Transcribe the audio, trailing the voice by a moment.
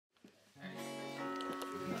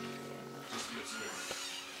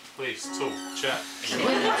please, talk, chat.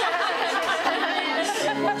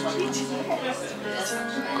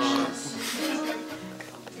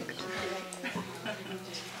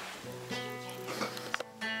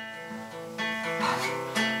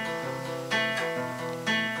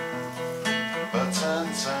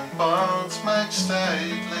 Buttons and bonds make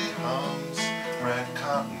stately homes, red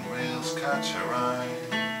cotton reels catch her eye.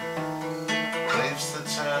 Leaves that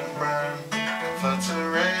turn brown comfort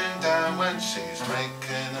her in down when she's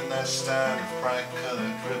making a nest out of bright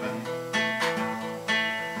coloured ribbon.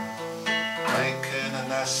 Making a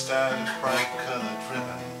nest out of bright coloured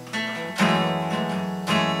ribbon.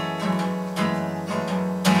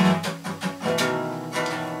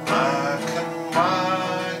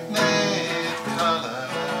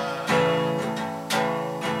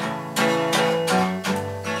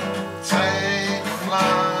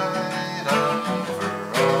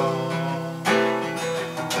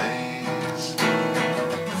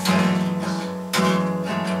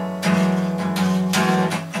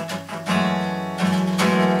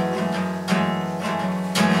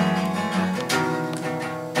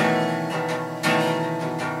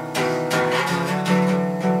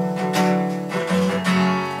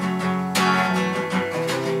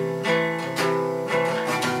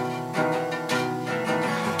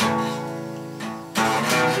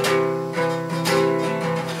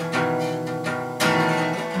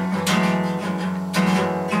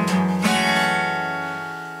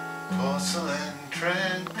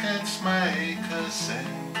 Trinkets make her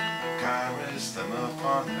sing, carries them up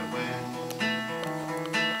on her wing.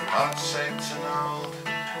 Heart-shaped and old,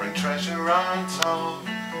 bring treasure untold,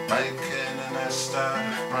 making a nest out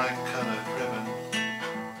of bright coloured ribbon.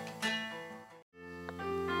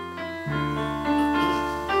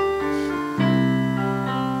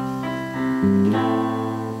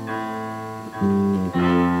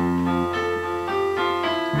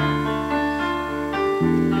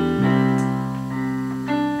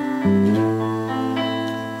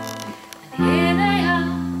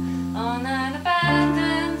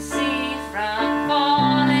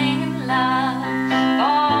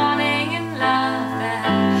 Falling in love,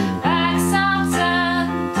 then back some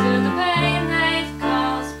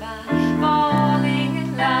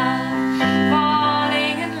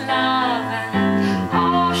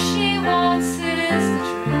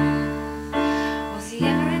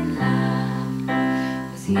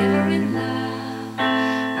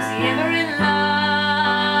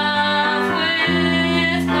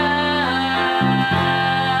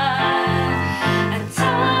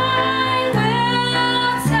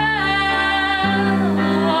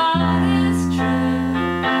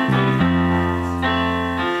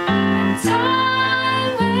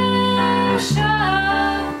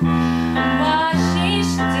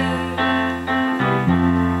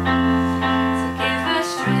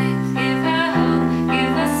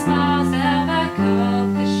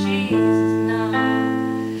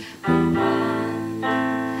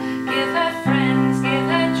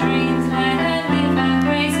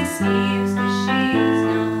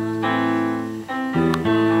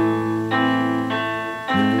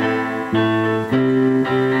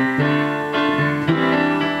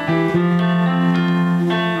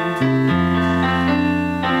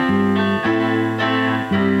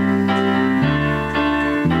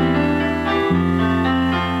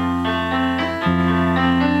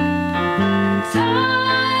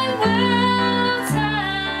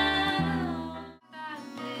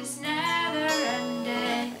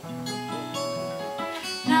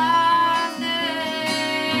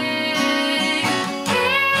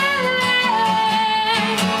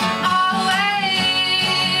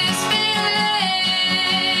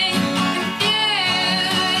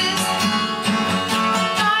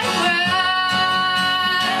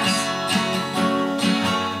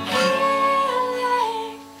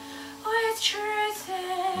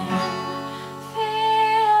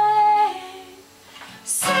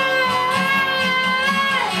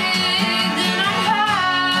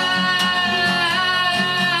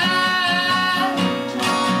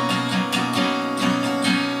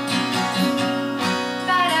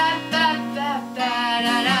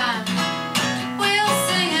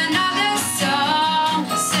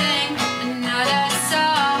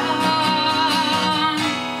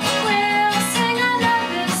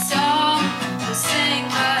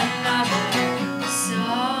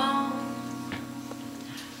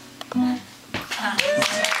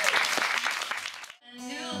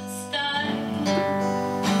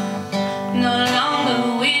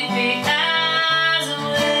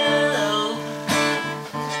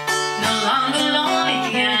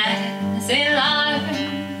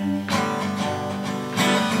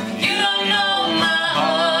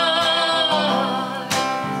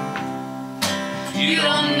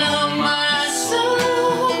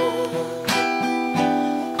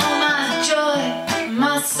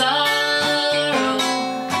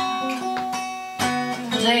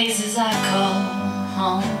places I call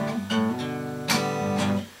home.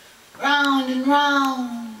 Round and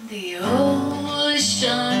round the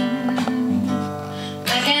ocean,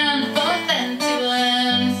 back and forth and to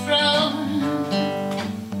and fro.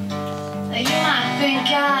 You might think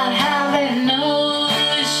I'd have a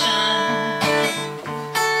notion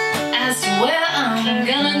as to where I'm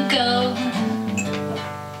gonna go.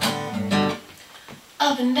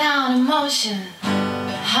 Up and down emotion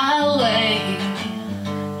highway,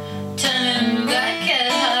 turning back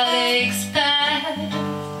at heartache's path,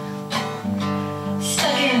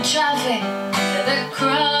 stuck in traffic at the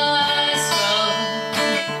crossroad.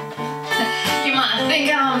 You might think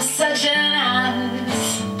I'm such an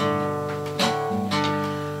ass,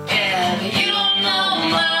 yeah, but you don't know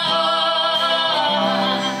my heart.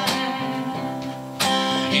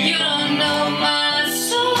 You don't know my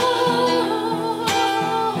soul,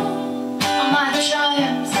 my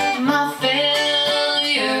triumphs, my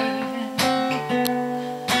failures,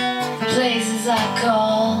 the places I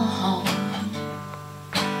call home.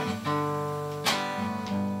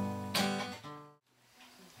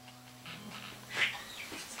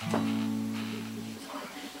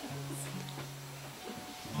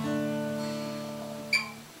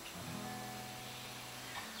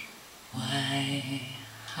 Why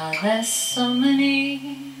are there so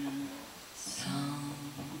many songs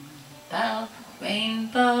about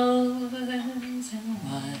rainbows, and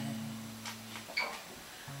why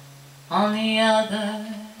on the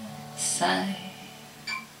other side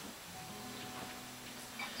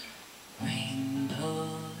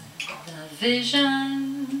rainbows are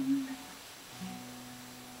vision,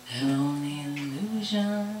 they're only illusions,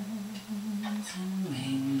 and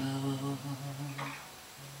rainbows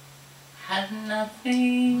have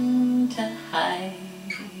nothing to hide.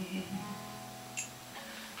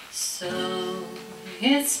 So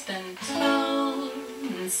it's been told,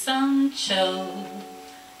 and some chose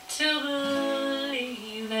to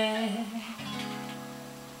believe it.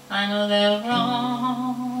 I know they're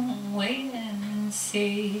wrong, wait and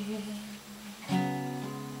see.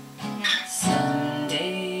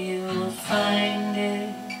 Someday you'll find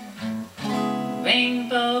it,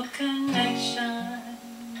 rainbow connection,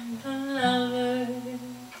 the lovers,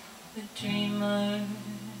 the dreamers,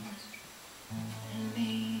 and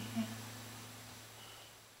me.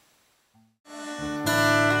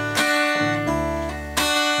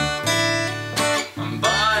 I'm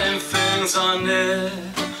buying things I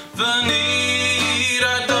never need. I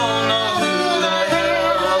don't know who the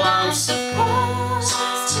hell I'm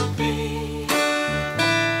supposed to be.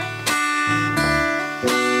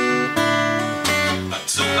 I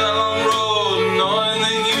took that long road knowing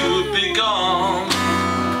that you would be gone.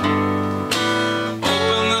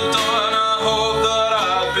 Open the door and I hope that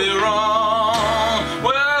I'd be wrong.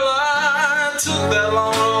 Well, I took that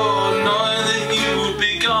long road knowing that you would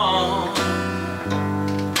be gone.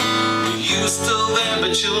 You were still there,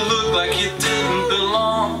 but you looked like you didn't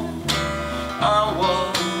belong. I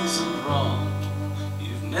wasn't wrong,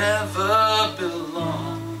 you've never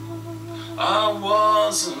belonged. I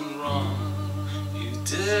wasn't wrong, you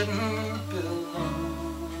didn't belong.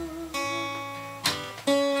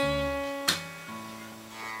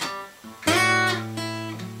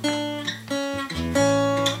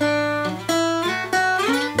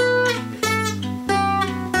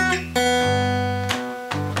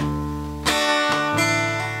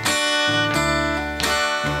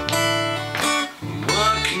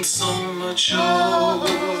 So much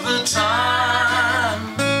overtime,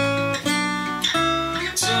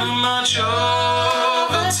 too much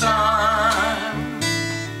overtime.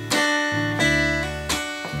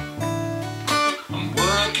 I'm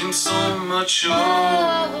working so much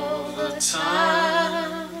overtime.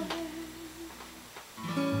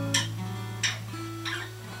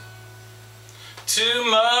 Too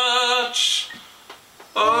much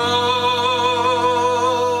overtime.